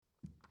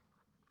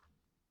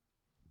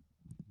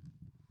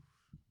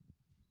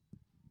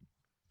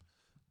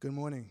Good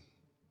morning.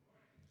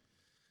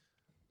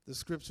 The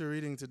scripture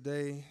reading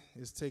today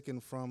is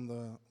taken from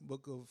the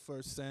book of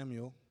 1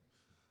 Samuel.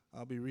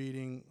 I'll be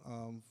reading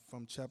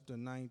from chapter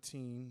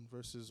 19,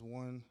 verses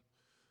 1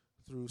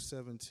 through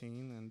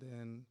 17, and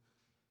then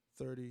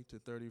 30 to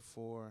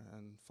 34,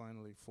 and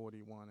finally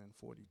 41 and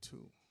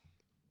 42.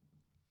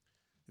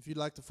 If you'd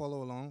like to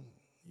follow along,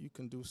 you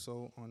can do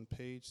so on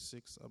page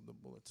 6 of the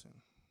bulletin.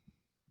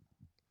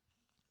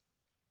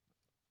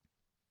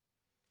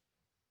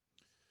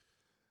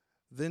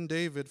 Then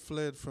David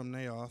fled from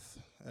Naioth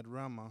at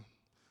Ramah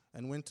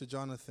and went to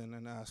Jonathan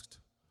and asked,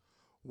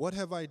 "What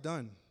have I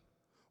done?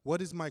 What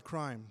is my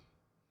crime?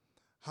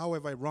 How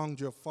have I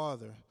wronged your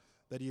father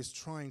that he is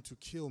trying to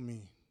kill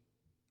me?"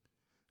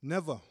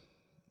 "Never,"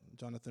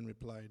 Jonathan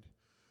replied.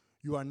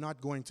 "You are not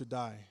going to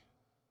die.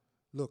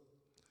 Look,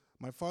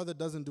 my father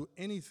doesn't do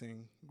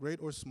anything, great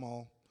or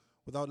small,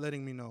 without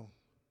letting me know.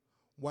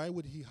 Why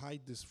would he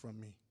hide this from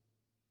me?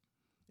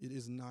 It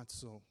is not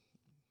so."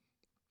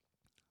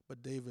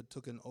 But David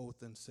took an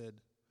oath and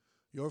said,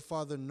 "Your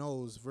father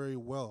knows very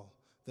well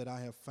that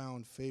I have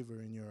found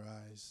favor in your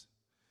eyes.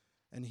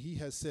 And he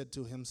has said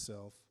to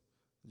himself,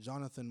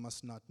 'Jonathan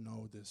must not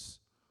know this,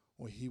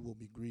 or he will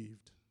be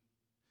grieved.'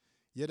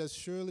 Yet as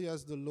surely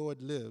as the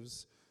Lord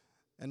lives,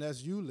 and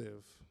as you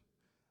live,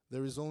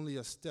 there is only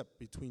a step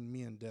between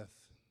me and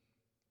death."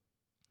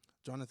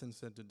 Jonathan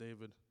said to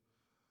David,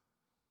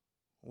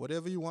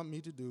 "Whatever you want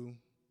me to do,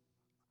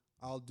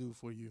 I'll do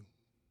for you."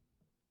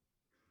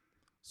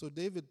 So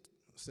David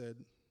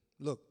said,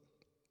 "Look,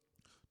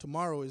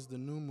 tomorrow is the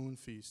new moon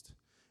feast,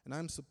 and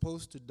I'm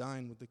supposed to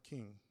dine with the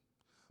king.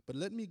 But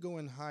let me go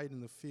and hide in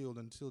the field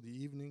until the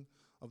evening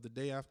of the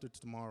day after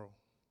tomorrow.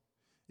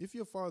 If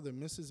your father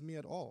misses me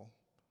at all,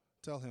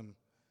 tell him,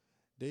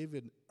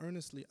 'David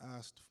earnestly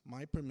asked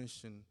my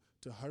permission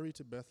to hurry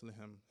to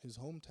Bethlehem, his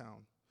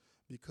hometown,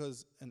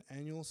 because an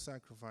annual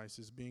sacrifice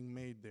is being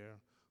made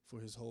there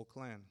for his whole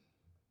clan.'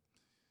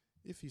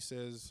 If he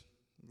says,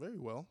 'Very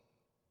well,'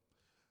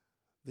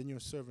 then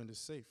your servant is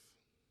safe.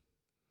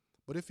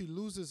 But if he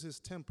loses his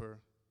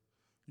temper,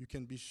 you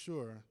can be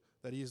sure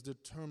that he is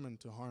determined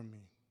to harm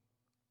me.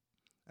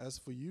 As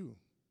for you,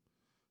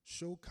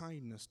 show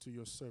kindness to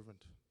your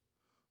servant,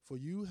 for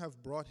you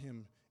have brought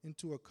him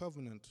into a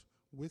covenant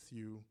with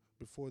you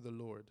before the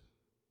Lord.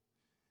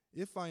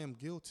 If I am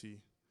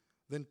guilty,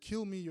 then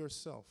kill me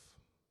yourself.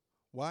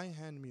 Why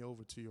hand me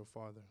over to your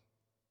father?"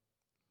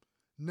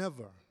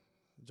 "Never,"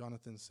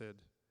 Jonathan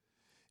said.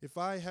 "If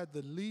I had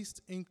the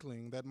least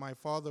inkling that my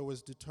father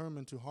was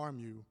determined to harm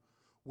you,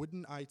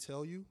 wouldn't I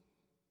tell you?"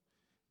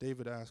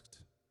 David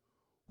asked,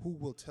 "Who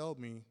will tell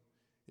me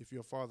if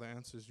your father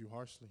answers you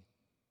harshly?"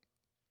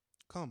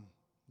 "Come,"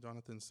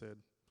 Jonathan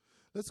said,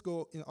 "let's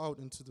go out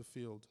into the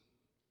field."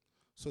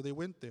 So they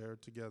went there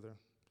together.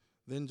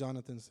 Then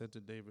Jonathan said to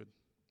David,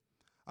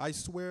 "I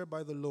swear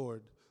by the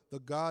Lord,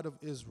 the God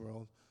of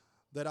Israel,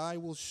 that I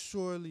will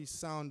surely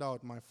sound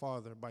out my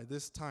father by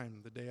this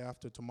time the day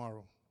after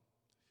tomorrow.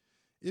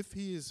 If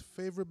he is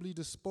favorably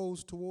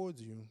disposed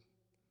towards you,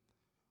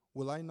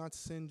 will I not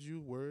send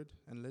you word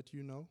and let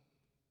you know?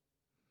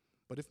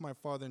 But if my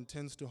father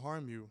intends to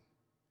harm you,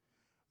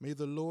 may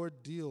the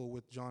Lord deal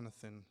with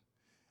Jonathan,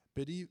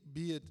 be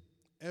it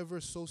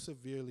ever so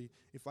severely,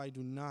 if I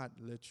do not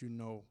let you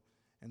know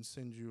and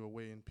send you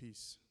away in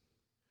peace.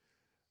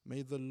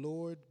 May the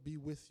Lord be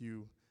with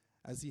you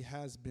as he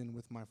has been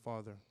with my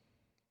father.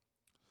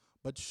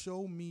 But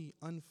show me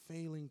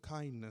unfailing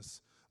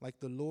kindness, like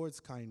the Lord's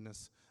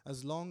kindness,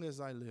 as long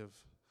as I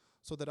live,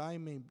 so that I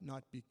may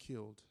not be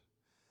killed.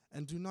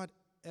 And do not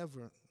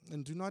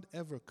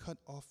ever cut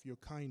off your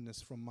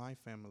kindness from my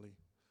family,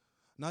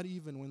 not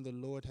even when the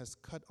Lord has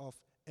cut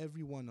off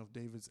every one of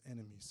David's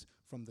enemies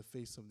from the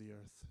face of the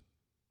earth."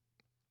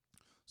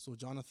 So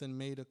Jonathan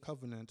made a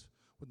covenant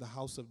with the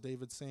house of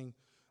David, saying,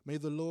 "May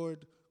the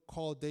Lord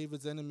call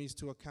David's enemies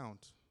to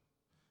account."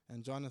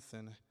 And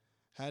Jonathan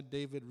had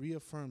David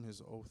reaffirm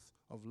his oath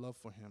of love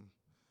for him,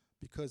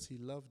 because he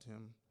loved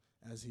him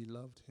as he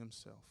loved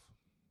himself.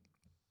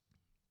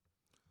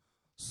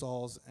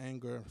 Saul's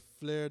anger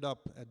flared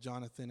up at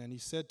Jonathan, and he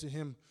said to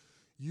him,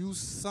 "You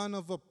son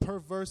of a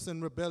perverse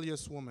and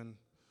rebellious woman,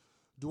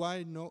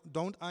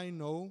 don't I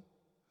know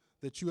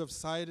that you have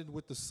sided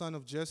with the son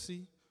of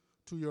Jesse,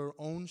 to your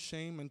own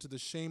shame and to the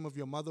shame of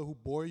your mother who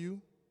bore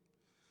you?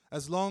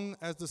 As long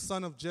as the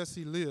son of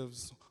Jesse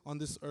lives on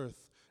this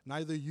earth,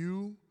 neither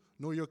you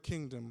nor your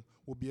kingdom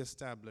will be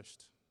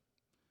established.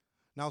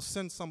 Now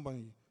send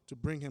somebody to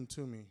bring him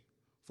to me,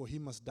 for he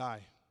must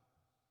die."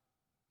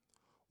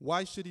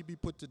 "Why should he be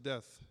put to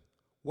death?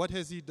 What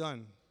has he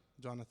done?"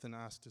 Jonathan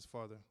asked his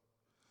father.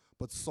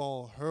 But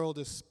Saul hurled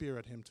a spear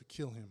at him to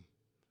kill him.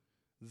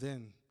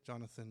 Then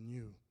Jonathan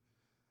knew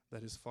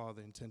that his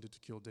father intended to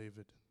kill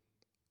David.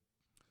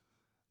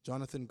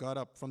 Jonathan got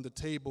up from the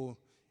table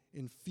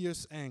in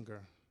fierce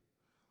anger.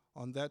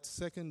 On that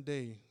second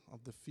day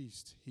of the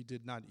feast, he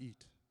did not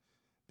eat,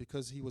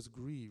 because he was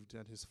grieved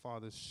at his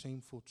father's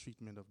shameful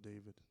treatment of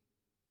David.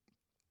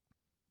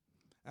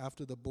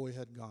 After the boy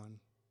had gone,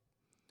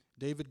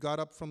 David got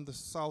up from the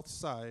south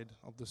side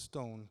of the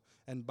stone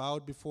and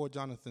bowed before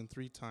Jonathan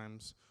 3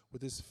 times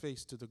with his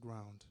face to the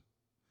ground.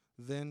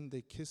 Then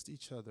they kissed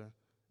each other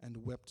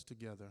and wept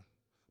together,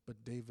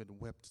 but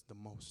David wept the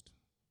most.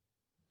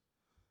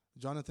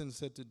 Jonathan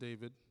said to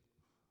David,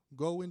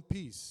 "Go in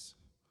peace,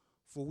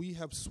 for we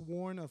have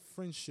sworn a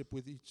friendship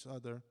with each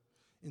other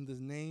in the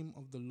name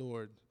of the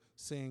Lord,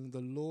 saying,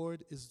 'The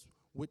Lord is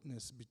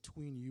witness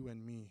between you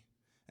and me,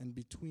 and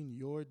between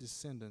your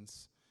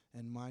descendants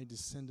and my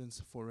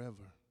descendants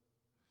forever.'"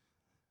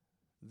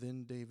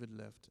 Then David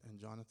left, and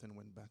Jonathan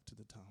went back to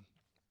the town.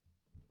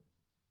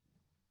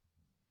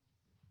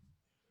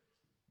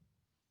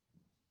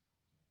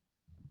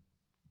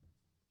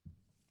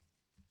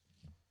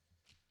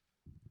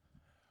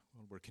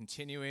 Well, we're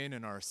continuing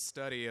in our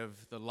study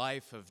of the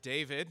life of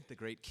David, the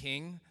great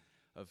king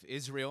of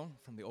Israel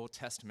from the Old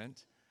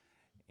Testament.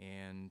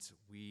 And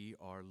we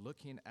are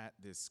looking at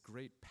this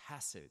great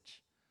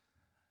passage.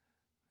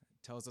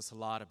 It tells us a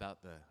lot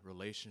about the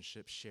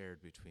relationship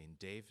shared between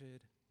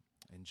David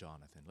and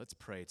Jonathan. Let's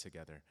pray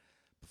together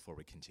before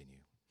we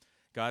continue.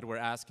 God, we're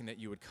asking that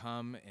you would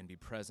come and be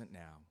present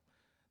now,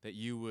 that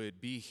you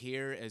would be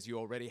here as you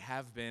already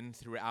have been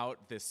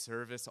throughout this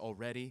service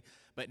already,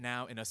 but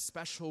now in a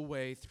special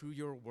way through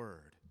your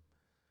word,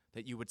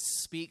 that you would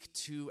speak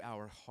to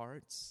our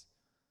hearts,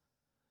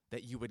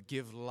 that you would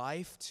give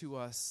life to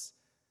us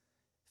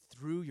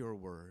through your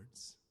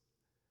words,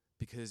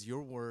 because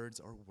your words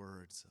are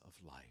words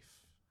of life.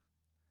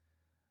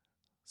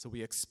 So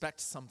we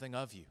expect something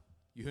of you.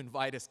 You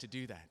invite us to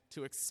do that,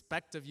 to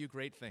expect of you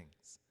great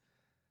things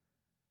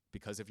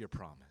because of your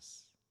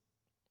promise.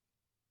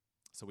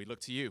 So we look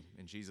to you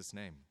in Jesus'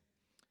 name.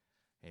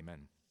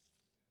 Amen.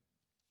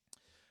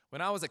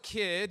 When I was a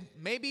kid,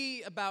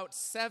 maybe about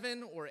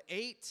 7 or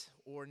 8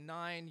 or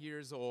 9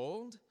 years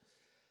old,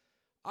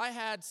 I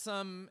had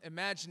some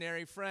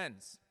imaginary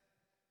friends.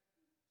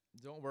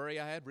 Don't worry,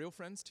 I had real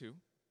friends too.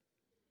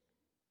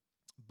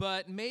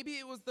 But maybe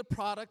it was the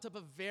product of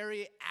a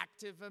very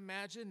active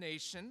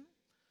imagination,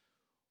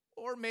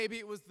 or maybe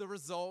it was the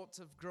result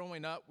of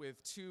growing up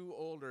with 2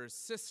 older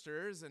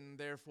sisters and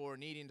therefore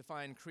needing to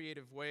find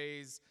creative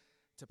ways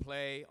to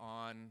play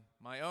on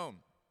my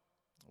own.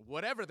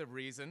 Whatever the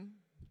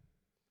reason,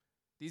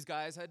 these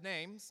guys had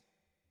names: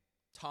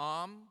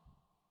 Tom,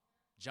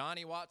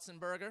 Johnny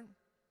Watsonberger,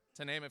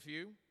 to name a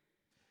few.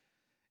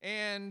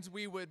 And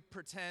we would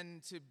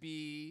pretend to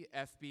be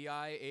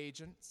FBI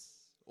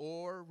agents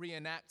or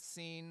reenact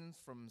scenes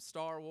from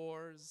Star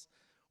Wars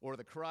or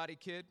The Karate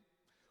Kid.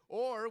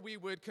 Or we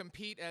would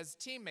compete as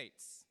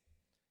teammates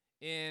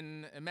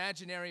in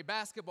imaginary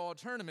basketball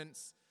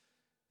tournaments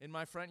in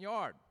my front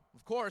yard.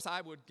 Of course, I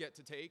would get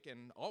to take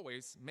and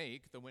always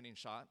make the winning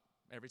shot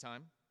every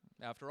time.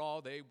 After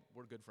all, they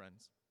were good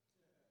friends.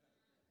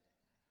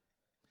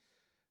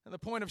 And the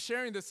point of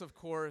sharing this, of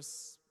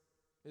course,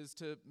 is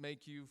to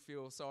make you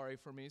feel sorry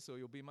for me so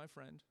you'll be my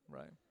friend,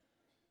 right?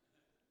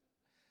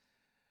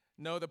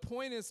 No, the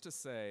point is to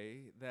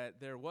say that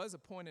there was a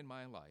point in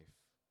my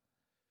life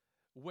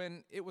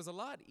when it was a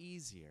lot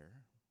easier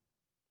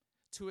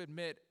to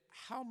admit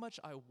how much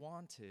I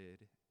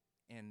wanted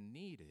and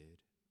needed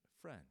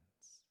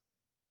friends.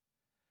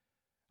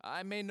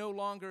 I may no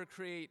longer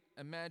create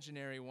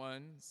imaginary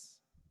ones,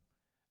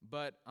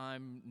 but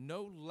I'm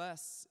no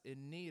less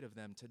in need of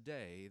them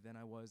today than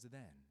I was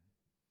then.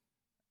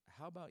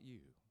 How about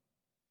you?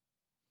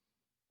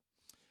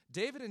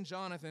 David and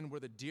Jonathan were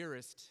the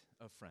dearest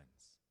of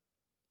friends,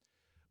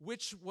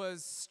 which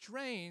was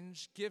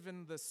strange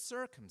given the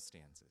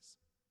circumstances.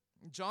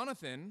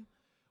 Jonathan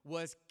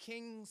was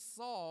King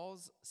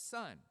Saul's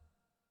son,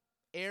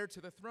 heir to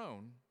the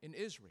throne in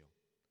Israel.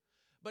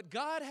 But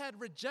God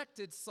had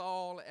rejected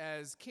Saul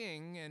as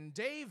king, and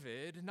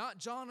David, not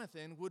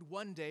Jonathan, would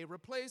one day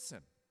replace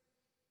him.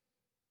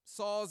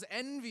 Saul's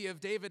envy of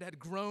David had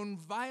grown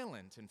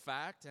violent, in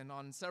fact, and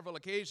on several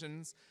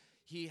occasions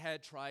he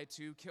had tried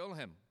to kill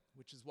him,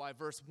 which is why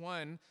verse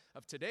 1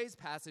 of today's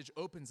passage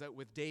opens up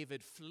with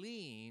David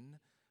fleeing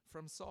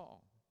from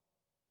Saul.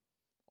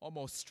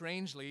 Almost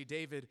strangely,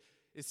 David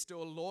is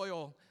still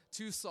loyal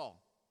to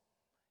Saul.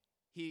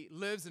 He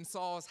lives in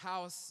Saul's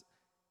house,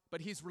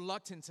 but he's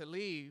reluctant to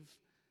leave.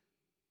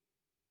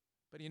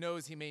 But he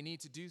knows he may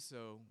need to do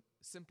so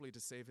simply to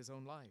save his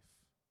own life.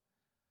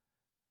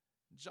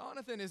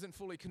 Jonathan isn't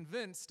fully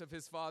convinced of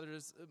his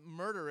father's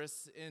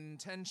murderous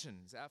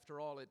intentions. After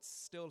all, it's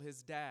still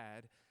his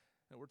dad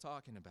that we're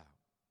talking about.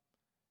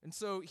 And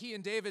so he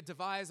and David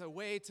devise a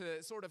way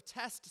to sort of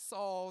test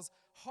Saul's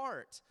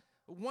heart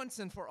once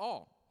and for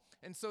all.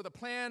 And so the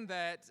plan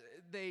that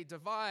they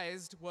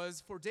devised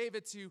was for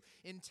David to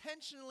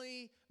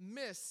intentionally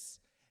miss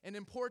an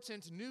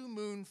important new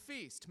moon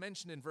feast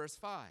mentioned in verse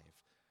 5.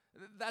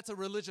 That's a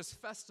religious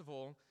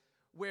festival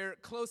where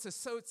close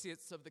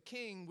associates of the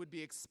king would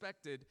be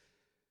expected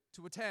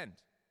to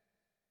attend.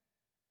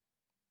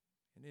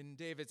 And in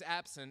David's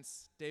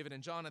absence, David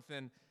and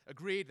Jonathan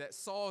agreed that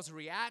Saul's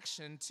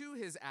reaction to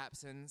his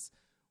absence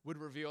would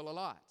reveal a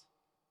lot.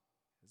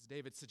 As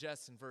David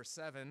suggests in verse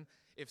 7,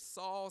 if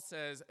Saul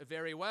says,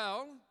 "Very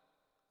well,"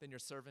 then your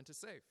servant is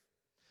safe.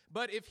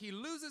 But if he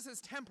loses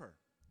his temper,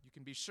 you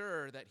can be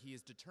sure that he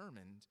is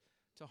determined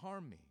to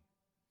harm me."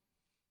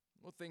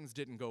 Well, things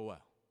didn't go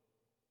well.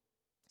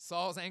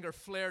 Saul's anger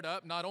flared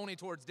up not only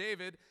towards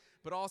David,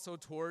 but also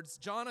towards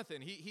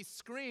Jonathan. He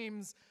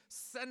screams,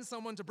 "Send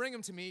someone to bring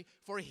him to me,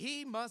 for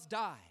he must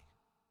die."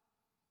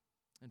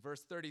 And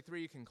verse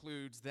 33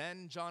 concludes,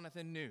 Then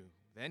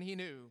he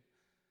knew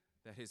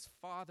that his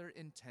father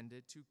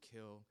intended to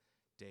kill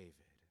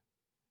David.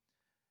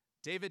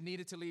 David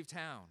needed to leave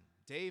town.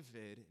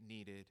 David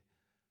needed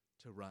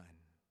to run.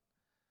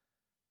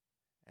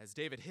 As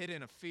David hid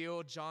in a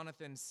field,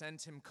 Jonathan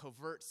sent him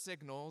covert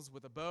signals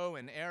with a bow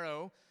and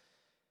arrow.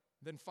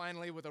 Then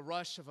finally, with a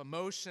rush of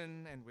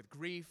emotion and with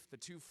grief, the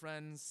two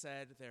friends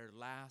said their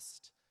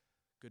last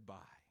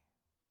goodbye.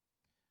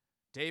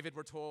 David,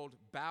 we're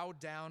told, bowed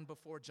down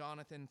before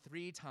Jonathan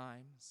 3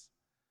 times.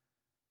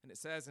 And it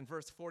says in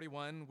verse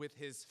 41, with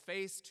his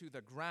face to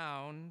the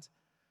ground,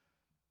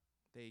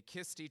 they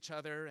kissed each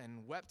other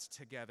and wept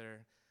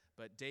together,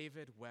 but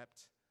David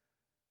wept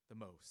the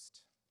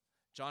most.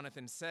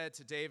 Jonathan said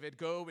to David,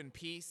 "Go in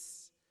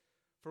peace,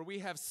 for we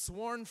have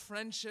sworn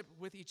friendship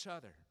with each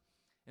other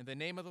in the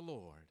name of the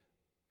Lord."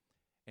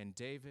 And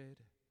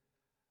David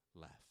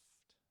left.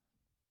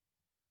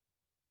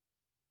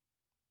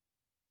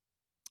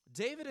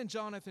 David and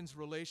Jonathan's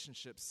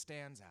relationship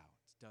stands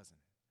out, doesn't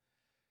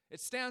it? It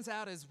stands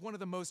out as one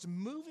of the most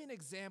moving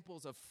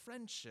examples of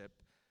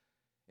friendship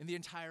in the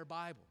entire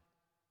Bible.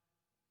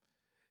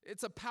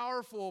 It's a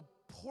powerful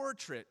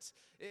portrait,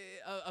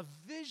 a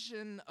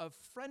vision of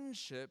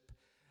friendship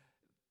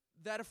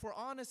that, if we're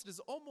honest, is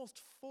almost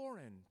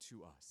foreign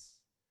to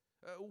us.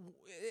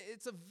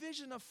 It's a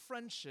vision of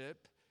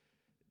friendship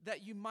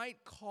that you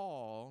might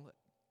call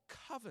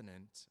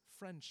covenant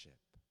friendship.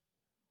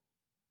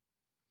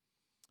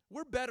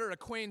 We're better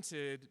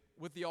acquainted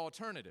with the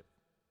alternative,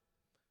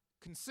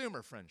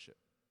 consumer friendship.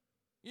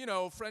 You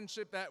know,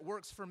 friendship that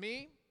works for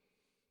me,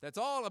 that's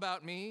all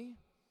about me,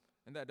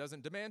 and that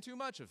doesn't demand too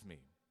much of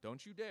me.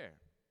 Don't you dare.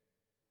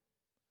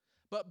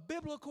 But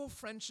biblical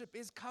friendship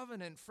is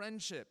covenant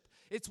friendship.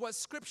 It's what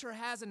Scripture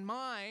has in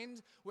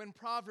mind when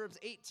Proverbs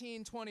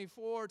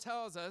 18:24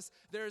 tells us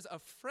there's a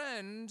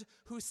friend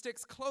who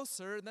sticks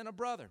closer than a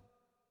brother.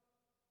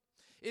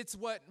 It's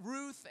what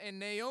Ruth and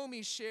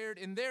Naomi shared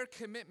in their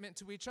commitment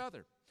to each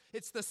other.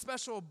 It's the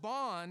special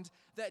bond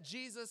that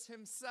Jesus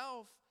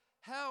himself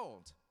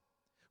held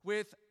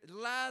with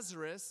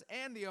Lazarus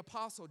and the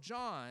Apostle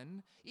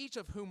John, each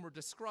of whom were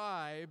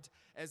described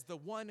as the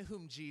one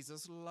whom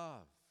Jesus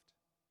loved,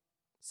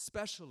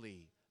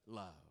 specially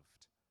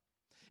loved.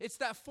 It's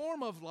that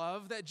form of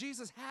love that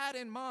Jesus had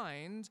in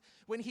mind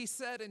when he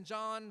said in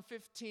John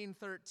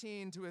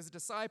 15:13 to his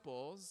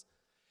disciples,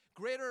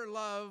 "Greater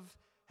love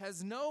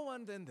has no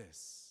one than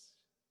this,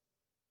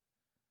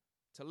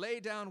 to lay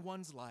down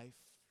one's life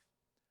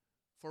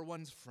for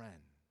one's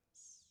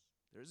friends."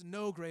 There's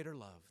no greater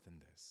love than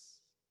this.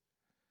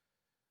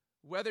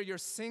 Whether you're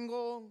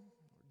single,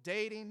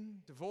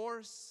 dating,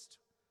 divorced,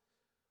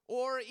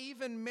 or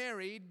even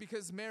married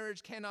because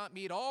marriage cannot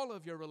meet all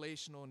of your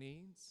relational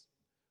needs,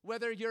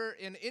 whether you're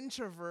an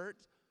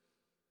introvert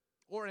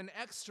or an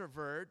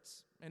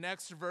extrovert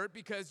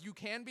because you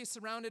can be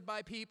surrounded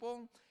by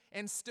people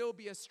and still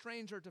be a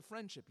stranger to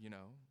friendship, you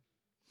know.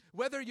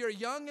 Whether you're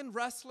young and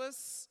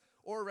restless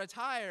or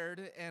retired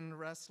and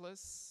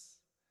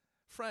restless,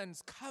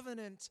 friends,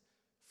 covenant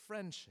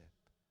friendship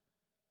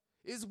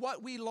is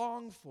what we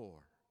long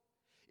for,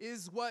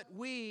 is what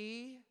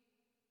we,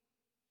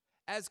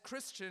 as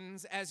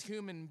Christians, as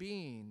human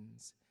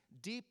beings,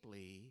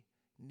 deeply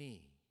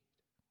need.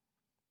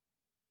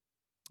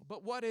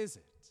 But what is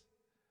it?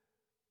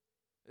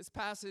 This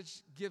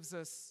passage gives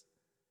us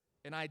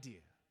an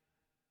idea,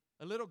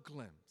 a little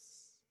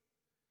glimpse.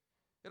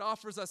 It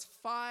offers us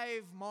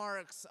 5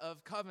 marks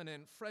of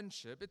covenant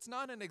friendship. It's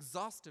not an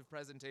exhaustive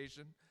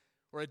presentation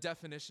or a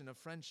definition of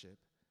friendship,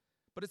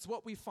 but it's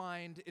what we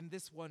find in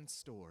this one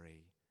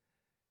story.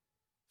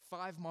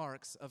 5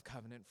 marks of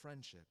covenant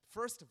friendship.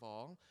 First of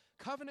all,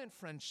 covenant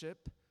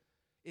friendship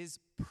is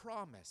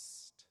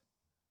promised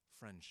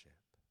friendship.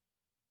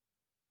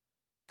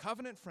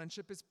 Covenant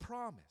friendship is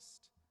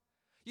promised.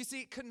 You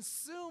see,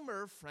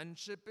 consumer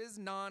friendship is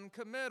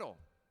non-committal.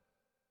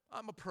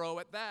 I'm a pro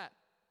at that.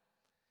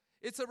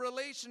 It's a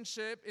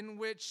relationship in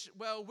which,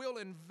 we'll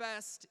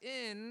invest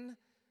in,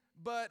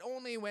 but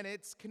only when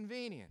it's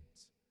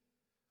convenient.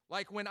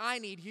 Like when I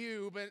need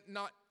you, but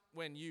not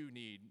when you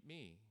need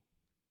me.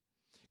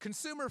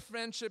 Consumer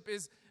friendship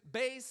is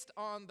based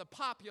on the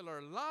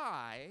popular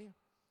lie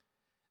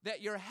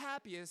that you're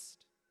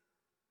happiest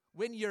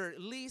when you're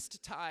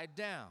least tied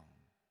down.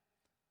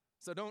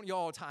 So don't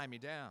y'all tie me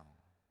down.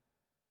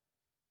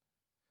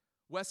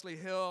 Wesley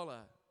Hill,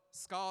 a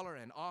scholar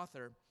and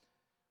author,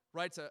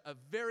 writes a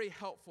very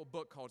helpful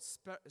book called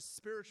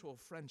Spiritual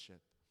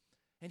Friendship.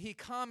 And he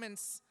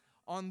comments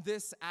on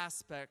this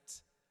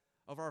aspect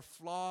of our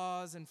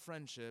flaws in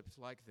friendship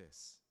like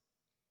this.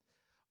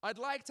 I'd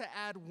like to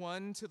add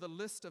one to the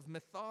list of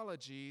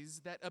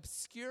mythologies that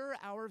obscure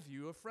our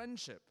view of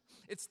friendship.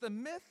 It's the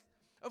myth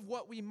of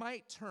what we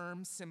might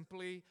term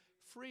simply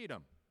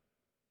freedom.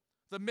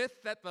 The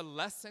myth that the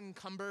less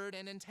encumbered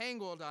and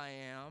entangled I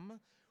am,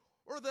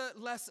 or the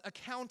less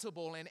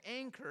accountable and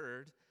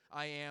anchored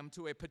I am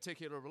to a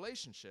particular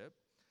relationship,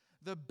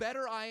 the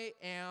better I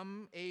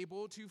am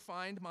able to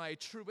find my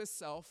truest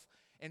self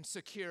and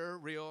secure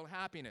real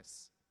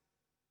happiness.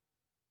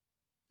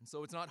 And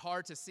so it's not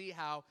hard to see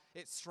how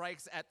it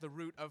strikes at the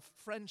root of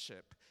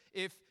friendship.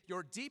 If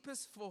your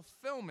deepest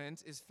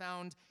fulfillment is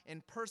found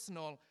in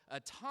personal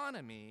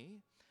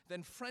autonomy,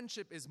 then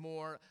friendship is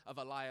more of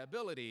a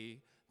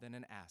liability than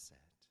an asset.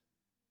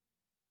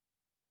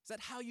 Is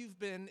that how you've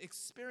been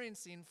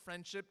experiencing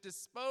friendship,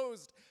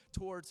 disposed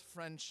towards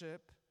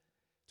friendship,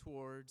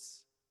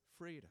 towards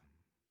freedom?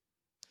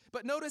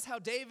 But notice how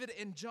David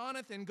and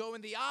Jonathan go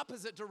in the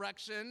opposite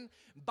direction,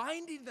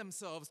 binding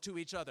themselves to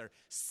each other,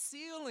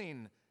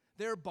 sealing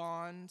their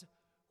bond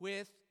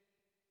with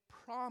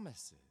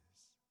promises.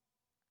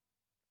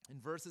 In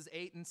verses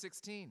 8 and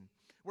 16,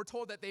 we're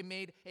told that they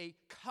made a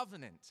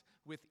covenant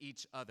with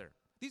each other.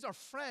 These are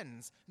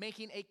friends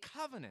making a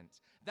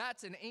covenant.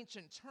 That's an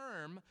ancient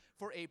term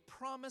for a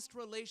promised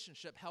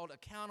relationship held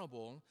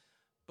accountable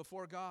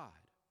before God.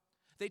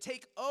 They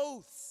take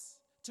oaths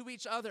to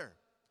each other,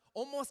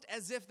 almost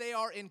as if they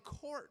are in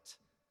court.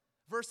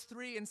 Verse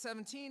 3 and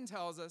 17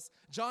 tells us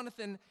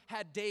Jonathan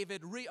had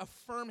David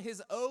reaffirm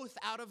his oath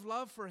out of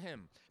love for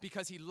him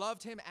because he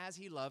loved him as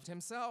he loved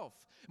himself.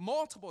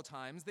 Multiple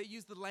times they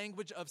use the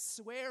language of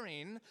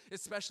swearing,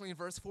 especially in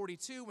verse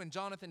 42 when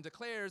Jonathan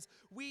declares,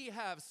 "We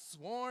have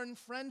sworn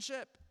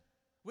friendship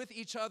with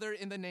each other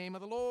in the name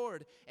of the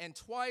Lord." And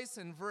twice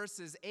in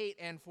verses 8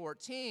 and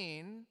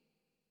 14,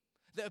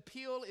 the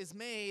appeal is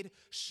made,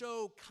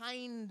 "Show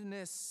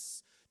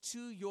kindness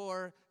to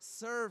your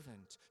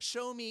servant.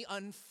 Show me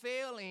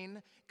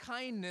unfailing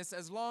kindness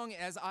as long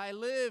as I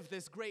live."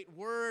 This great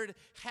word,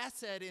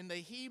 chesed in the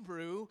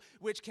Hebrew,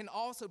 which can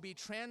also be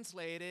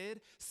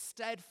translated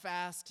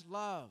steadfast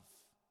love.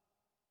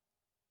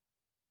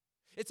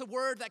 It's a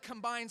word that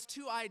combines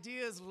two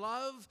ideas,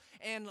 love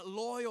and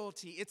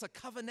loyalty. It's a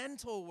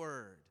covenantal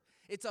word.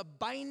 It's a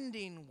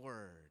binding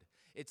word.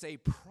 It's a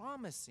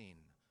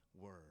promising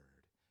word,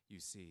 you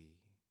see.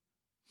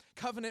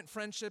 Covenant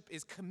friendship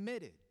is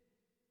committed,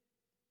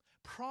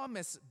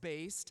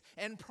 promise-based,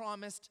 and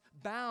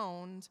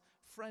promise-bound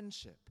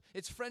friendship.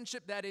 It's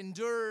friendship that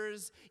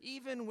endures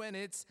even when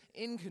it's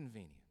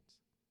inconvenient.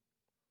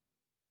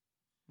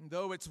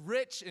 Though it's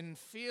rich in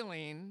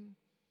feeling,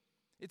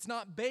 it's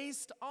not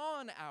based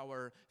on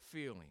our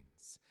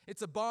feelings.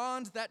 It's a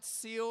bond that's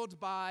sealed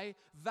by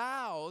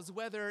vows,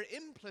 whether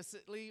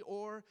implicitly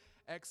or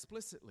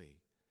explicitly.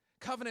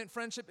 Covenant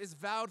friendship is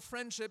vowed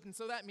friendship, and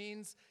so that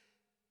means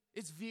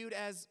it's viewed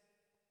as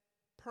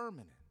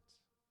permanent.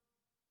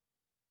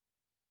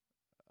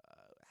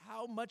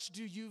 How much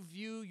do you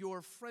view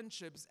your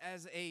friendships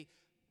as a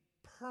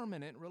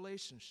permanent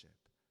relationship?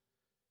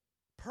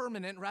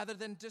 Permanent rather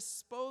than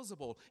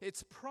disposable.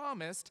 It's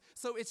promised,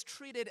 so it's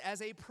treated as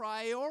a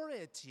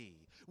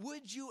priority.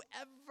 Would you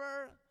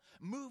ever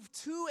move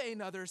to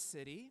another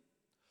city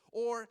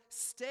or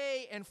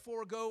stay and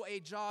forego a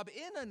job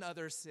in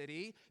another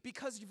city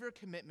because of your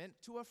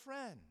commitment to a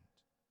friend?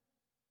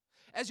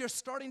 As you're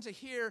starting to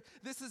hear,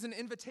 this is an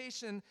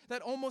invitation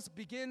that almost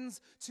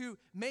begins to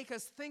make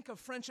us think of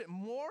friendship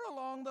more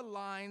along the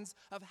lines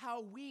of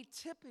how we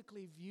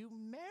typically view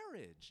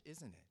marriage,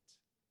 isn't it?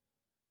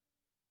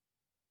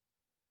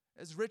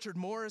 As Richard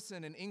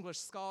Morrison, an English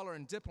scholar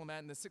and diplomat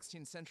in the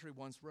 16th century,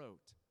 once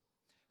wrote,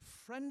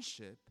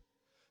 "Friendship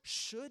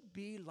should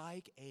be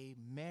like a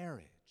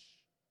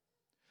marriage.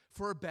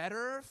 For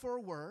better, for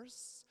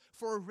worse,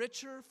 for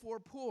richer, for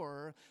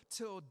poorer,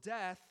 till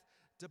death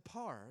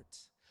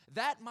depart."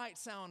 That might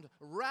sound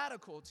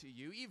radical to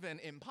you, even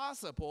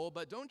impossible,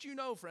 but don't you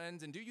know,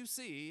 friends, and do you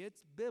see,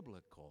 it's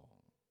biblical.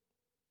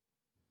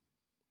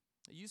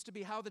 It used to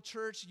be how the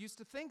church used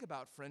to think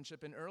about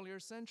friendship in earlier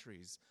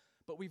centuries,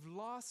 but we've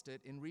lost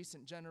it in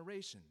recent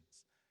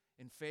generations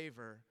in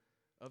favor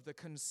of the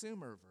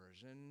consumer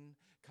version.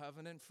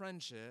 Covenant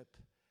friendship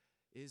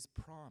is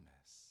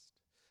promised.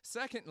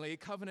 Secondly,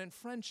 covenant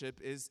friendship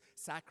is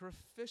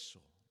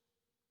sacrificial.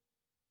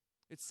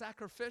 It's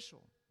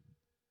sacrificial.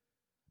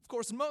 Of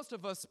course, most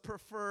of us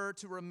prefer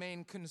to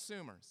remain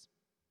consumers,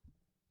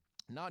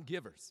 not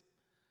givers.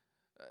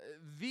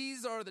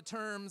 These are the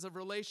terms of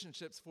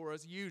relationships for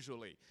us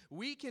usually.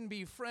 We can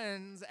be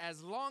friends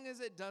as long as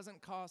it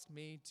doesn't cost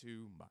me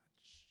too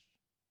much.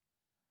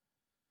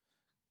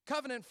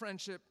 Covenant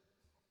friendship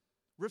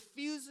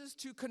refuses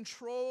to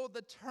control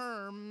the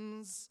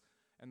terms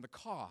and the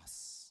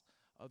costs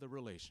of the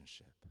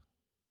relationship.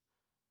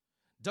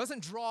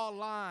 Doesn't draw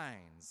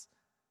lines.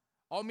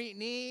 I'll meet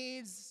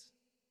needs.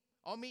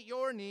 I'll meet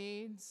your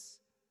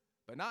needs,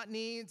 but not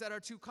needs that are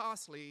too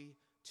costly,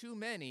 too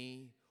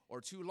many,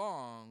 or too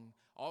long.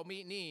 I'll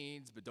meet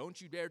needs, but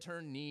don't you dare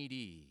turn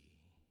needy.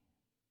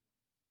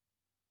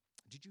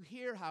 Did you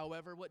hear,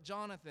 however, what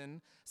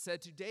Jonathan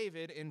said to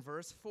David in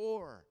verse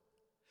 4?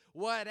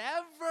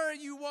 "Whatever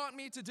you want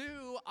me to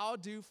do, I'll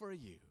do for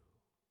you."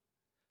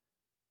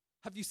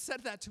 Have you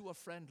said that to a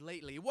friend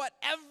lately?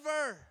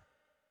 Whatever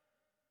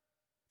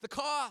the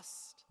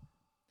cost,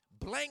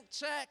 blank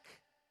check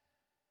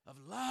of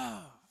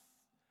love,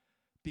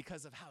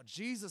 because of how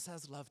Jesus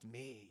has loved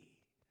me,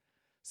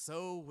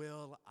 so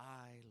will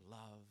I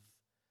love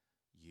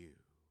you.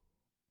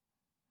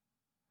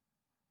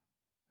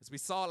 As we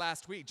saw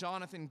last week,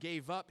 Jonathan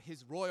gave up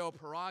his royal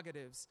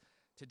prerogatives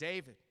to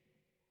David.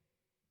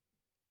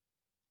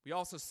 We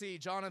also see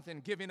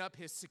Jonathan giving up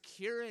his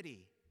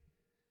security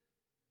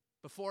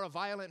before a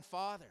violent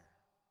father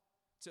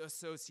to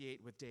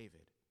associate with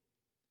David.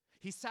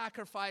 He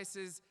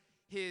sacrifices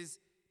his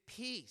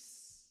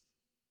peace,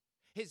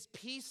 his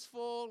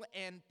peaceful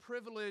and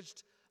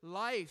privileged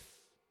life,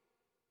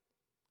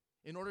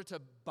 in order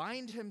to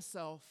bind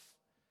himself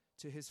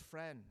to his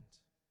friend.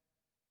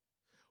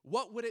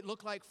 What would it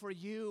look like for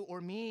you or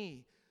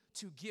me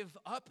to give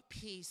up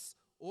peace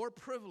or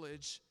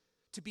privilege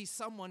to be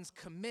someone's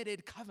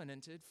committed,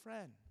 covenanted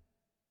friend?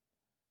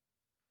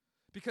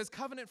 Because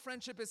covenant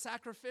friendship is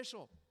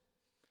sacrificial.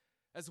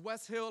 As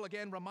Wes Hill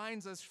again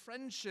reminds us,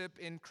 friendship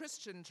in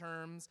Christian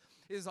terms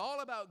is all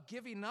about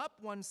giving up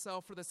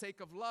oneself for the sake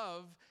of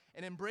love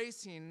and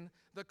embracing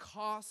the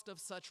cost of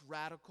such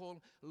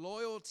radical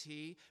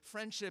loyalty.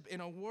 Friendship,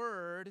 in a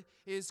word,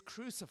 is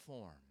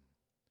cruciform,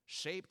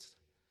 shaped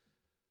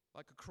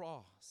like a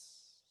cross.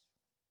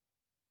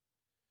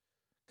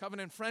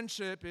 Covenant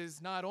friendship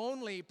is not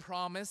only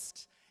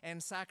promised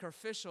and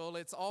sacrificial,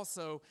 it's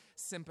also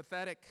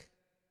sympathetic.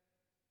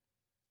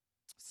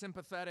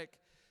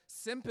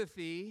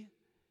 Sympathy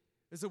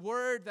is a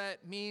word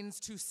that means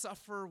to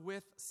suffer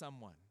with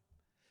someone.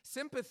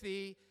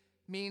 Sympathy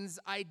means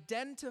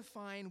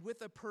identifying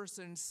with a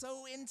person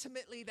so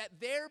intimately that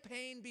their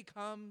pain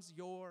becomes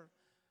your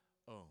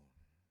own.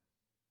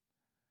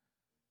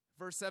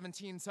 Verse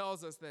 17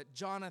 tells us that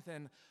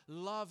Jonathan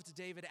loved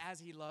David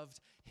as he loved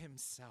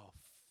himself,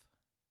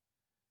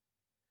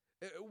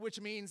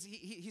 which means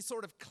he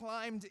sort of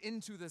climbed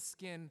into the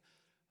skin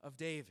of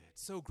David.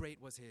 So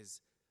great was his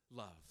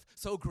love.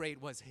 So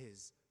great was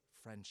his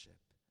friendship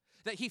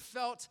that he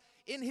felt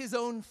in his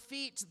own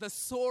feet the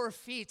sore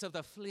feet of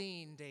the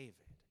fleeing David.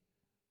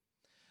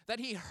 That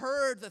he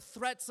heard the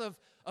threats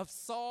of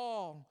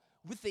Saul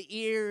with the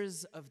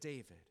ears of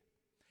David.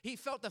 He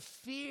felt the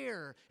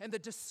fear and the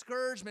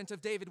discouragement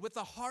of David with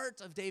the heart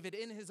of David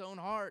in his own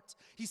heart.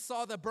 He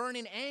saw the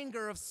burning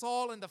anger of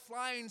Saul and the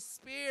flying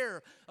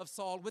spear of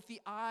Saul with the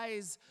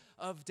eyes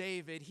of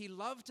David. He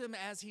loved him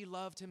as he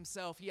loved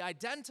himself. He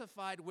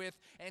identified with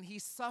and he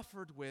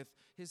suffered with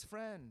his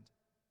friend.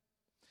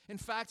 In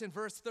fact, in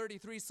verse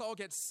 33, Saul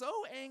gets so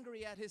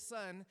angry at his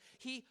son,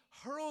 he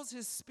hurls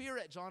his spear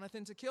at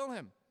Jonathan to kill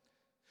him,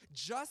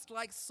 just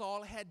like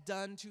Saul had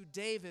done to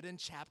David in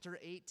chapter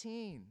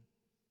 18.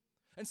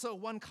 And so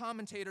one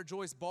commentator,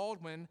 Joyce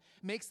Baldwin,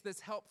 makes this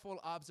helpful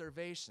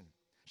observation.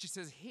 She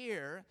says,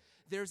 here,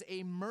 there's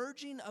a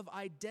merging of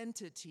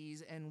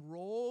identities and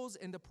roles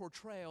in the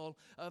portrayal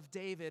of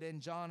David and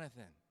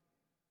Jonathan.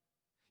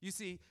 You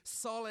see,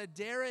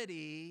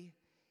 solidarity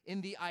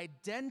in the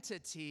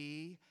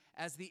identity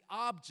as the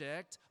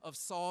object of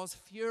Saul's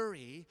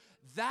fury,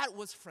 that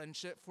was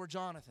friendship for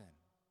Jonathan.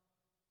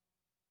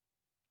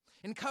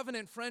 In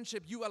covenant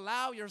friendship, you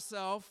allow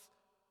yourself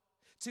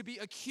to be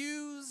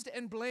accused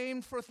and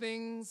blamed for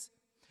things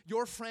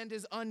your friend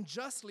is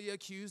unjustly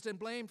accused and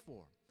blamed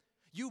for.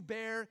 You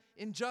bear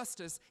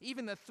injustice,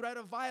 even the threat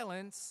of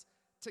violence,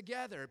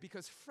 together,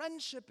 because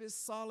friendship is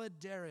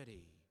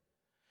solidarity.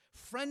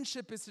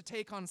 Friendship is to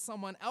take on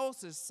someone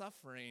else's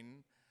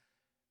suffering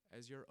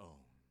as your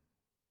own.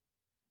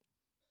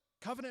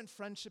 Covenant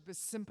friendship is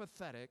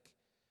sympathetic.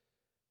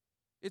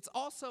 It's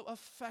also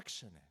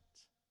affectionate.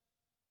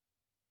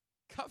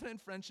 Covenant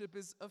friendship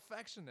is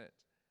affectionate.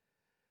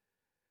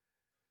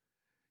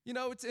 You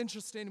know, it's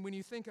interesting when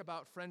you think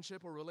about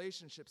friendship or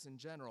relationships in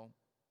general.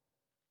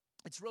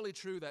 It's really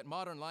true that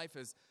modern life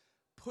has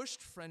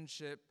pushed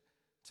friendship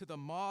to the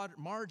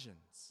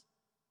margins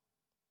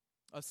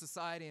of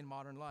society and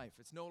modern life.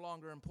 It's no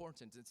longer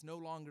important. It's no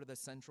longer the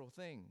central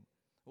thing.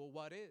 Well,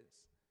 what is?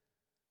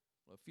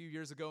 Well, a few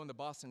years ago in the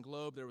Boston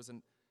Globe, there was a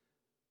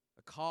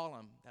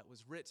column that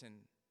was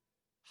written,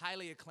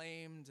 highly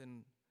acclaimed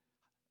and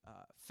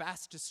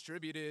fast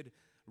distributed,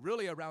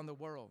 really around the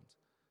world.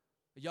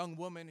 A young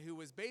woman who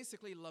was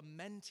basically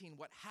lamenting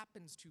what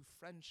happens to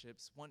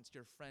friendships once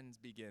your friends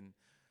begin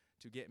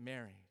to get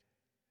married.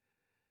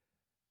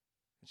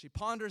 And she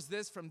ponders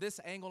this from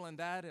this angle and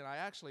that, and I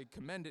actually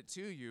commend it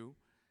to you.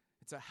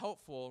 It's a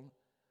helpful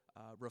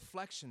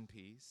reflection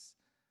piece.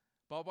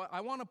 But I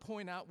want to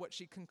point out what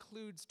she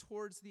concludes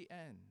towards the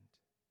end.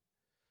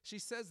 She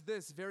says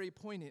this very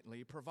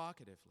poignantly,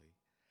 provocatively.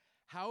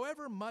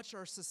 However much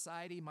our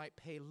society might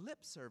pay lip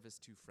service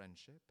to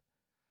friendship,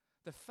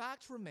 the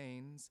fact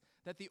remains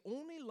that the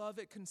only love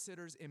it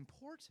considers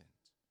important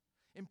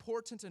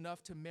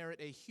enough to merit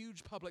a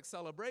huge public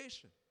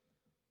celebration,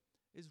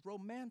 is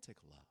romantic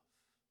love.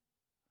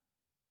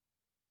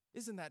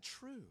 Isn't that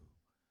true?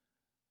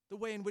 The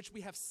way in which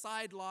we have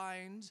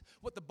sidelined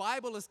what the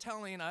Bible is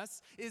telling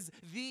us is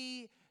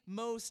the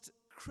most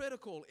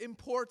critical,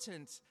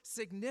 important,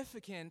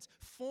 significant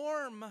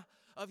form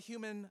of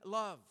human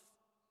love.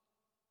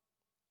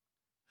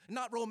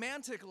 Not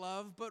romantic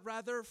love, but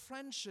rather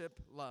friendship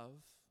love.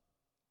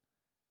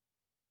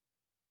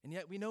 And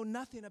yet we know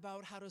nothing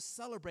about how to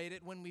celebrate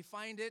it when we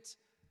find it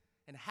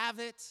and have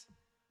it,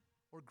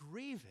 or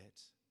grieve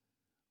it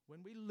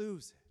when we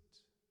lose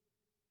it.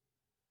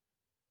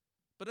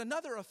 But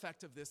another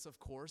effect of this, of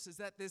course, is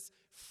that this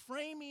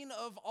framing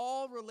of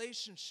all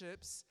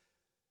relationships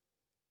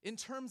in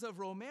terms of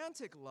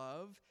romantic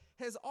love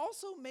has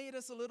also made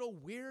us a little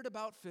weird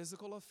about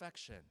physical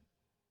affection.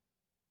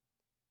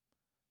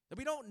 That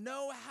we don't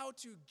know how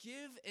to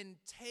give and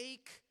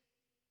take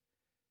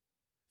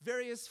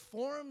various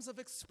forms of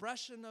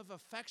expression of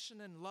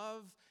affection and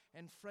love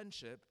and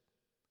friendship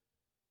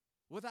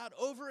without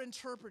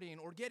over-interpreting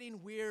or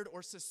getting weird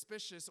or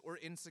suspicious or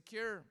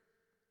insecure.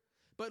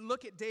 But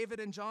look at David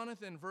and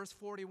Jonathan, verse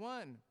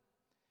 41.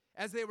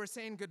 As they were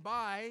saying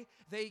goodbye,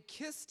 they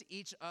kissed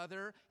each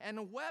other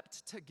and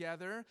wept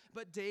together,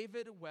 but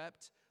David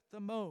wept the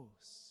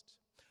most.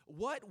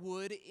 What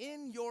would,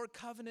 in your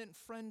covenant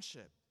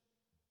friendship,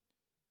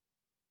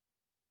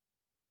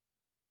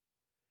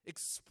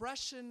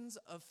 expressions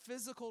of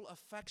physical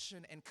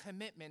affection and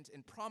commitment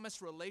and promised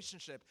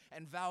relationship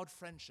and vowed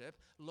friendship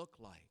look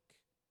like?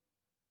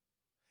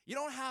 You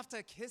don't have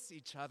to kiss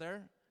each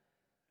other.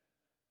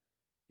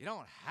 You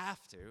don't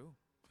have to.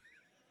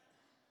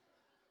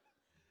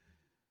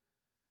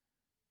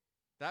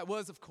 That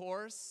was, of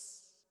course,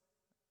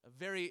 a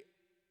very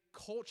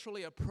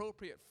culturally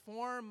appropriate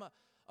form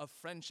of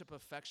friendship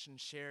affection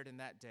shared in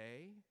that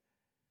day.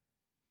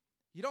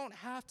 You don't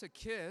have to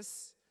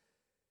kiss,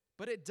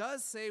 but it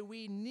does say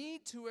we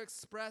need to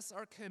express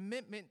our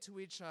commitment to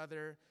each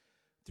other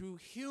through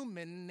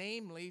human,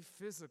 namely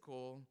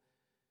physical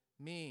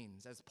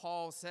means. As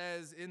Paul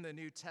says in the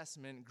New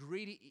Testament,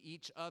 greet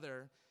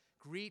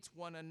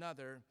one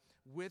another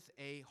with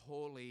a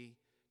holy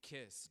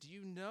kiss. Do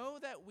you know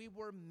that we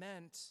were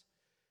meant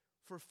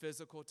for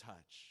physical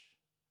touch?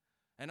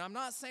 And I'm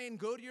not saying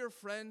go to your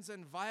friends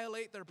and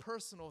violate their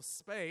personal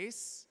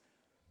space.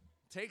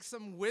 Take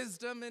some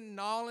wisdom and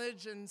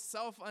knowledge and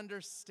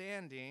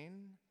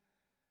self-understanding.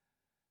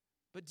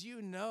 But do you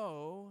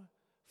know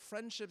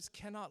friendships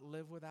cannot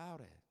live without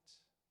it?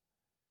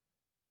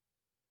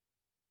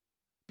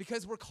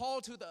 Because we're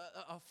called to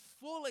a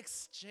full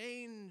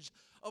exchange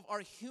of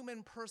our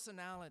human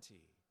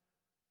personality,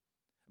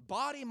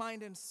 body,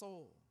 mind, and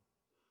soul.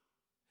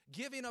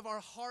 Giving of our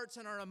hearts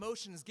and our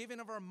emotions, giving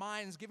of our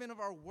minds, giving of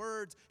our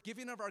words,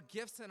 giving of our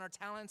gifts and our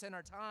talents and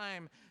our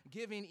time,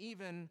 giving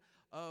even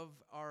of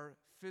our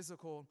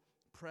physical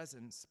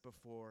presence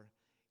before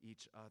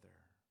each other.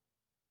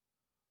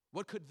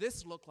 What could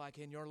this look like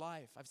in your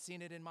life? I've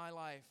seen it in my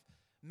life.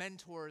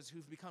 Mentors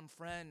who've become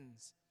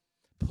friends,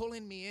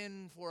 pulling me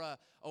in for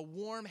a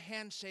warm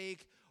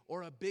handshake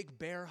or a big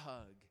bear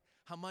hug.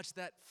 How much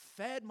that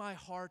fed my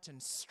heart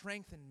and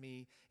strengthened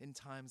me in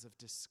times of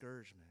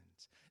discouragement.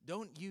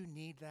 Don't you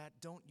need that?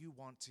 Don't you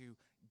want to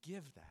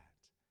give that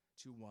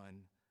to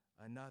one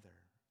another?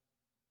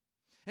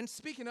 And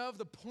speaking of,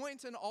 the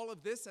point in all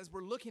of this, as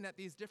we're looking at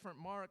these different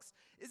marks,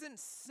 isn't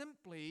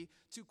simply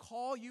to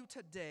call you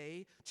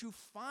today to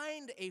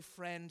find a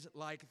friend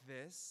like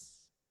this.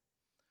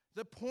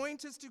 The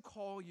point is to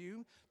call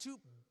you to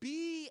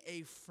be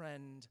a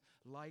friend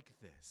like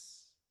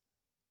this.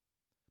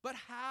 But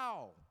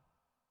how?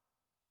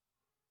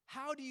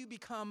 How do you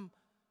become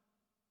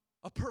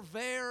a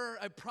purveyor,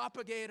 a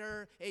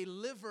propagator, a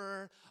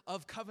liver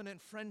of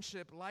covenant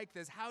friendship like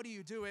this? How do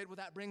you do it? Well,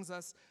 that brings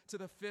us to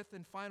the fifth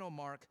and final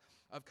mark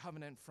of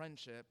covenant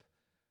friendship.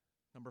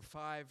 Number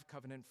 5,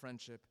 covenant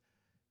friendship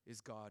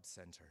is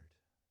God-centered.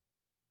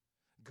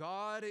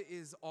 God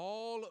is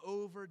all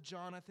over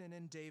Jonathan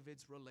and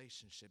David's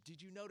relationship.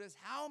 Did you notice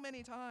how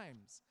many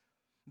times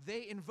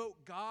they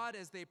invoke God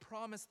as they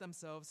promise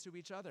themselves to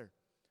each other?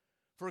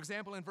 For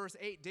example, in verse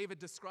 8, David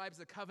describes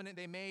the covenant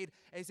they made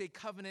as a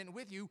covenant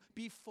with you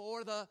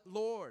before the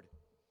Lord.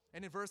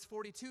 And in verse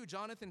 42,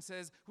 Jonathan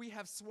says, we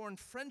have sworn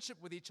friendship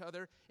with each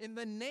other in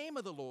the name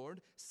of the Lord,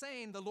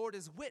 saying the Lord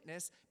is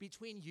witness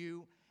between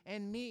you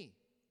and me.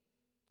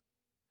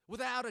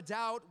 Without a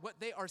doubt, what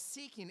they are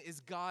seeking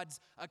is God's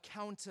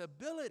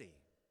accountability.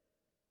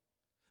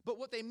 But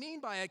what they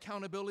mean by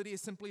accountability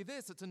is simply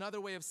this. It's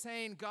another way of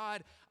saying,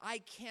 God, I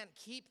can't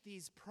keep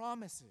these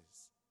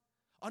promises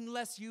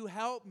unless you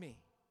help me.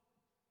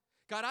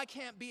 God, I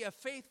can't be a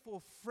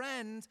faithful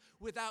friend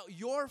without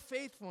your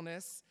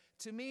faithfulness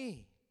to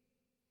me.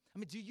 I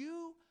mean, do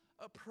you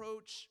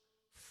approach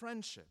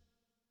friendship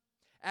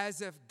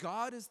as if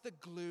God is the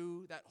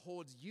glue that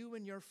holds you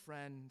and your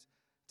friend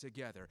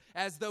together?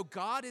 As though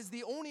God is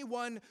the only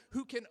one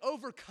who can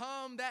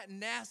overcome that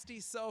nasty,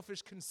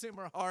 selfish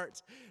consumer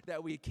heart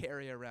that we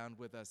carry around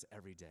with us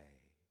every day?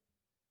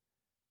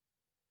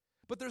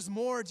 But there's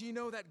more. Do you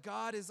know that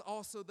God is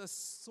also the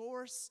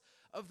source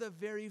of the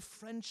very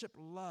friendship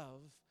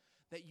love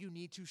that you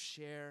need to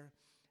share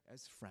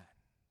as friends?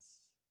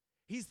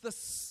 He's the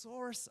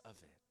source of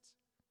it.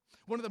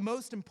 One of the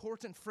most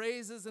important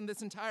phrases in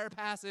this entire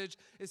passage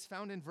is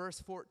found in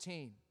verse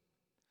 14.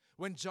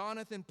 When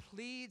Jonathan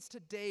pleads to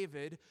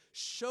David,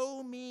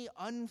 "Show me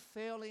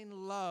unfailing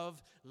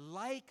love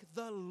like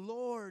the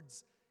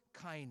Lord's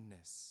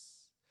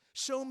kindness."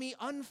 Show me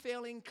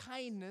unfailing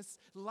kindness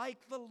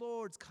like the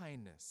Lord's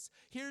kindness.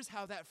 Here's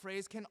how that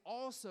phrase can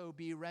also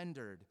be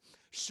rendered.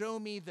 Show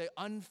me the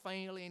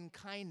unfailing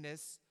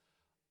kindness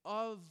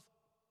of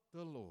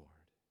the Lord.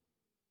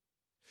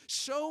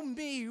 Show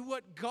me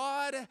what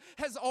God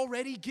has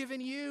already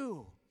given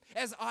you,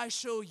 as I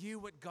show you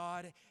what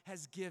God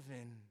has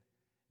given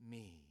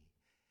me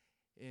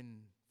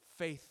in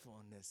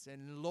faithfulness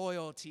and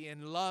loyalty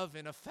and love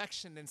and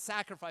affection and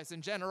sacrifice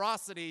and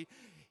generosity,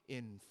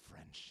 in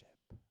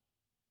friendship.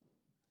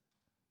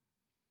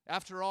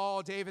 After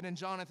all, David and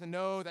Jonathan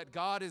know that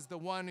God is the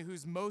one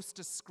who's most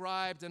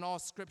described in all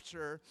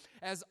Scripture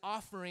as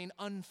offering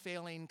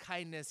unfailing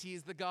kindness. He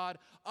is the God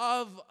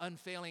of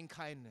unfailing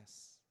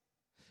kindness.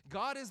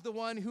 God is the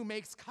one who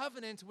makes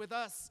covenant with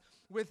us,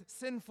 with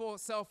sinful,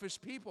 selfish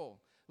people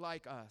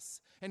like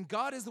us. And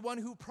God is the one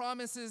who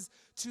promises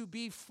to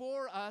be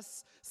for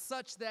us,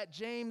 such that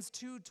James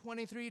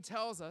 2:23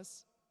 tells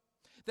us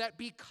that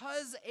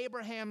because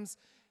Abraham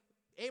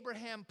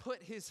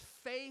put his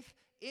faith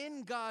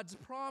in God's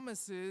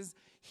promises,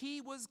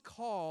 he was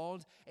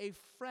called a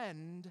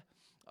friend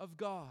of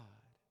God.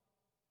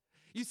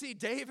 You see,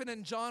 David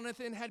and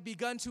Jonathan had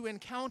begun to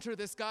encounter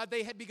this God.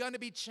 They had begun to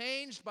be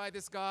changed by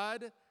this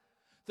God.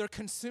 Their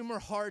consumer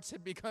hearts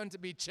had begun to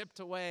be chipped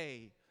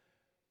away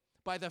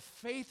by the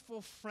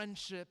faithful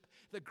friendship,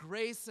 the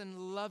grace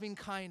and loving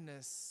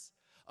kindness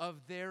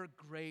of their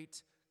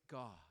great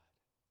God.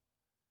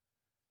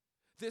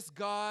 This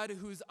God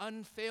whose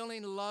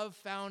unfailing love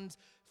found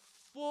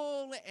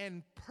full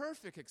and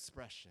perfect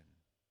expression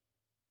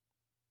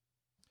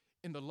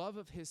in the love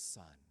of his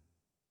Son.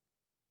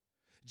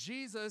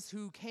 Jesus,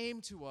 who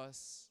came to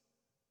us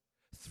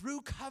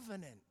through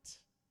covenant,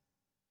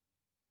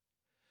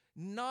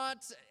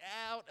 not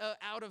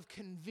out of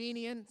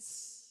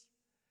convenience,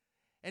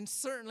 and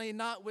certainly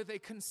not with a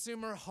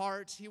consumer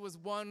heart. He was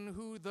one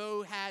who,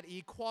 though had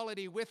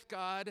equality with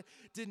God,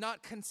 did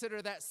not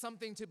consider that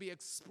something to be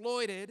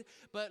exploited,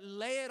 but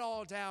lay it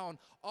all down,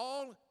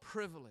 all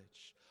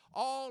privilege,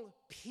 all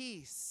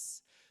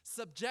peace,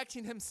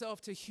 subjecting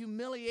himself to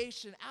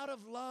humiliation out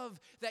of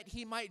love that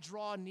he might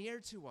draw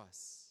near to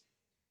us.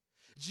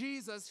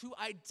 Jesus, who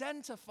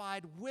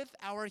identified with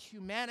our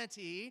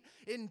humanity,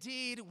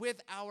 indeed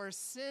with our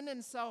sin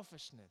and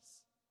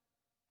selfishness,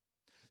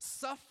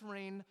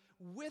 suffering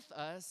with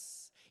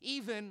us,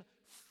 even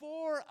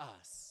for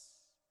us,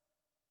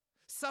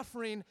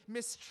 suffering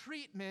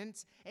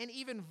mistreatment and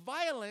even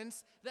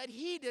violence that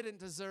he didn't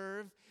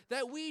deserve,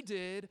 that we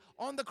did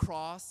on the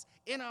cross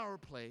in our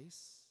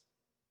place.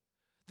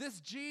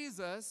 This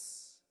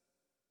Jesus,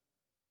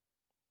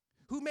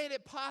 who made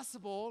it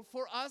possible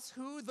for us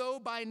who, though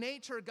by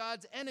nature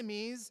God's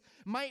enemies,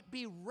 might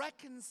be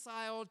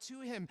reconciled to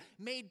him,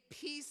 made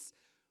peace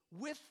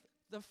with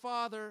the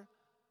Father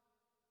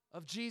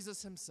of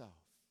Jesus himself,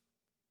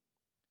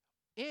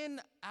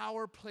 in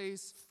our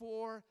place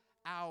for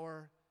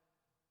our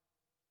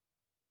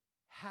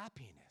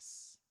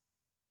happiness,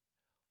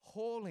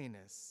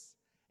 holiness,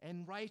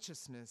 and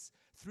righteousness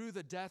through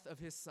the death of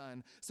his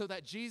Son, so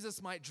that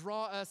Jesus might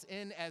draw us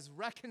in as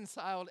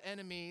reconciled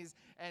enemies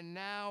and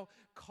now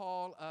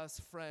call us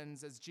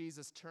friends, as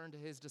Jesus turned to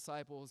his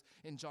disciples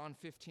in John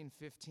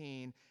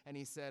 15:15, and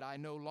he said, "I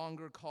no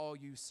longer call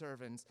you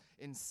servants.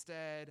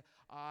 Instead,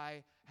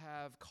 I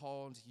have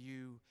called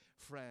you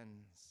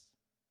friends."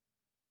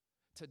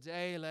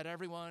 Today, let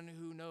everyone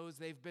who knows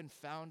they've been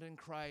found in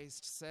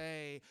Christ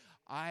say,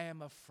 "I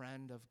am a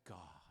friend of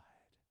God.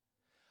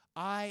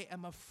 I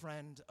am a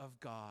friend of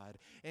God."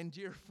 And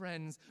dear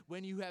friends,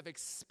 when you have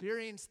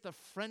experienced the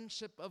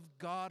friendship of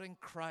God in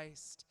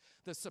Christ,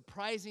 the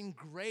surprising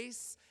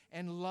grace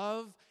and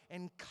love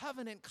and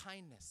covenant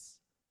kindness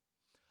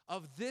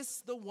of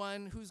this, the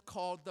one who's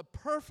called the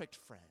perfect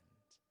friend,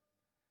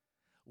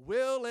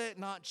 will it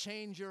not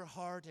change your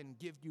heart and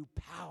give you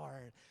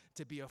power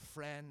to be a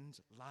friend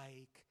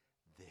like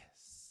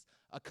this,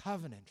 a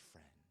covenant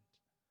friend?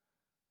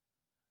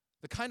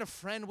 The kind of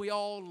friend we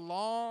all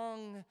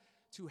long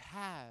to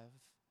have,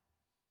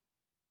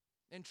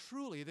 and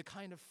truly the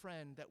kind of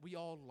friend that we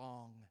all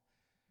long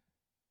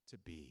to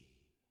be.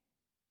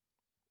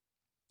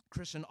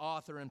 Christian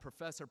author and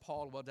professor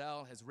Paul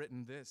Waddell has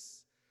written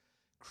this: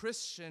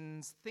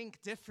 Christians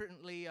think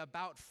differently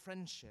about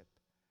friendship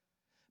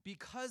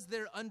because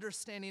their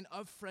understanding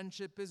of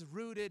friendship is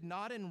rooted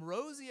not in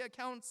rosy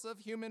accounts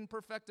of human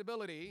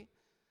perfectibility,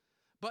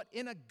 but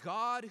in a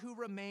God who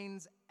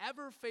remains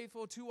ever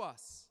faithful to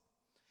us,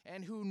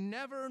 and who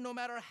never, no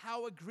matter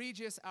how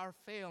egregious our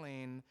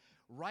failing,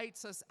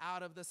 writes us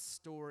out of the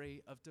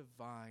story of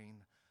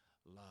divine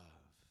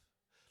love.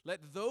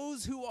 Let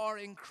those who are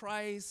in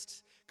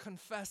Christ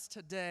confess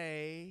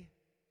today,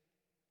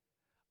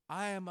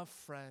 "I am a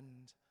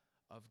friend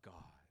of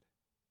God."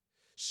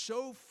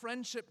 Show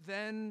friendship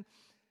then,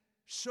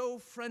 show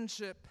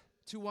friendship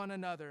to one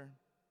another.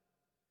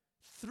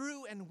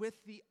 through and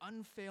with the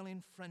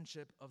unfailing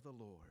friendship of the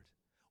Lord,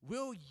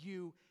 will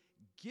you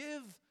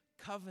give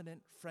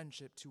covenant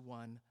friendship to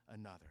one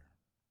another?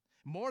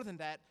 More than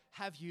that,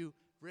 have you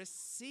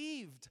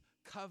received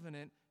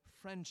covenant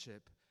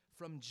friendship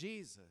from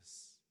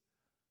Jesus,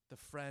 the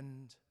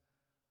friend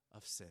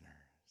of sinners?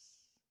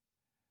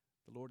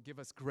 The Lord give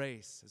us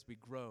grace as we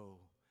grow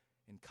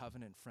in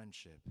covenant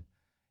friendship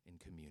in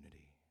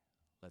community.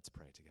 Let's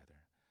pray together.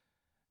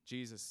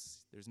 Jesus,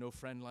 there's no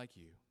friend like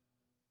you.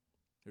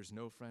 There's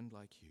no friend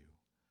like you.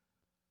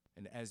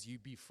 And as you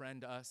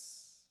befriend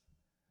us,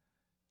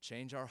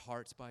 change our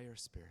hearts by your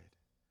Spirit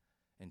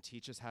and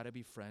teach us how to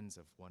be friends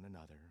of one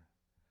another.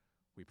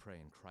 We pray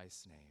in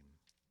Christ's name.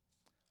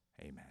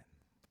 Amen.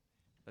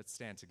 Let's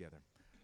stand together.